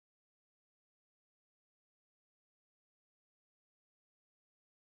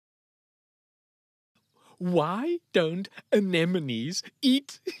why don't anemones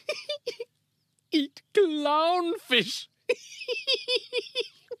eat clownfish?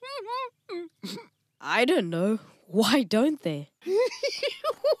 I don't know. Why don't they?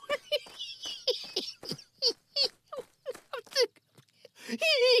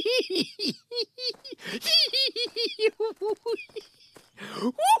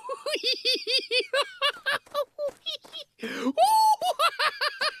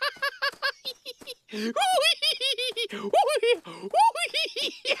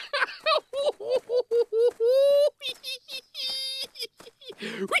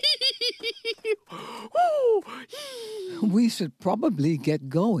 We should probably get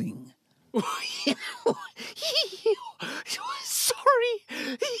going. Sorry.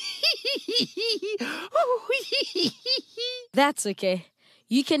 That's okay.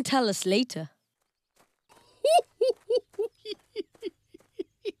 You can tell us later.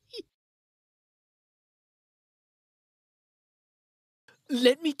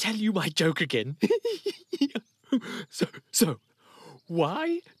 Let me tell you my joke again. So,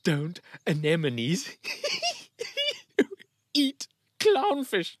 why don't anemones eat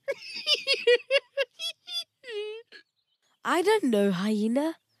clownfish? I don't know,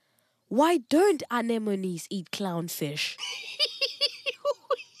 Hyena. Why don't anemones eat clownfish?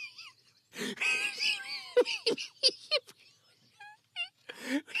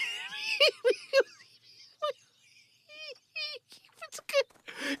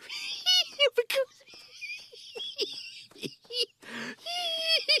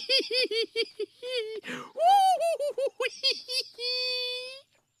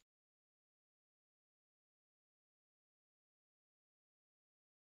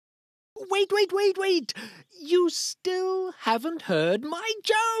 Wait. You still haven't heard my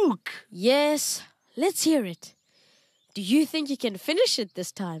joke. Yes, let's hear it. Do you think you can finish it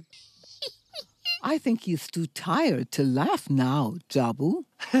this time? I think he's too tired to laugh now, Jabu.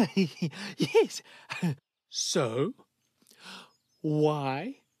 Yes. So,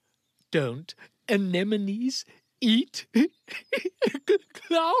 why don't anemones eat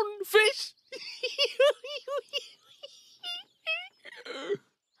clownfish?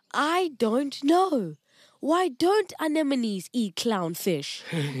 I don't know. Why don't anemones eat clownfish?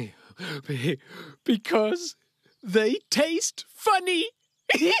 Because they taste funny.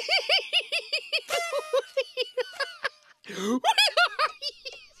 Here's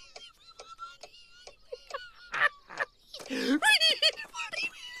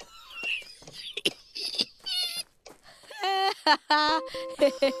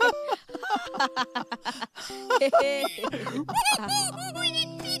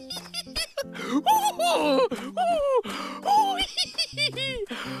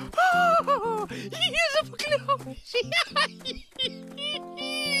a clownfish.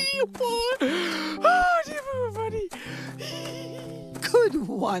 Good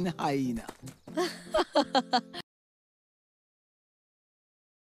one, Hyena.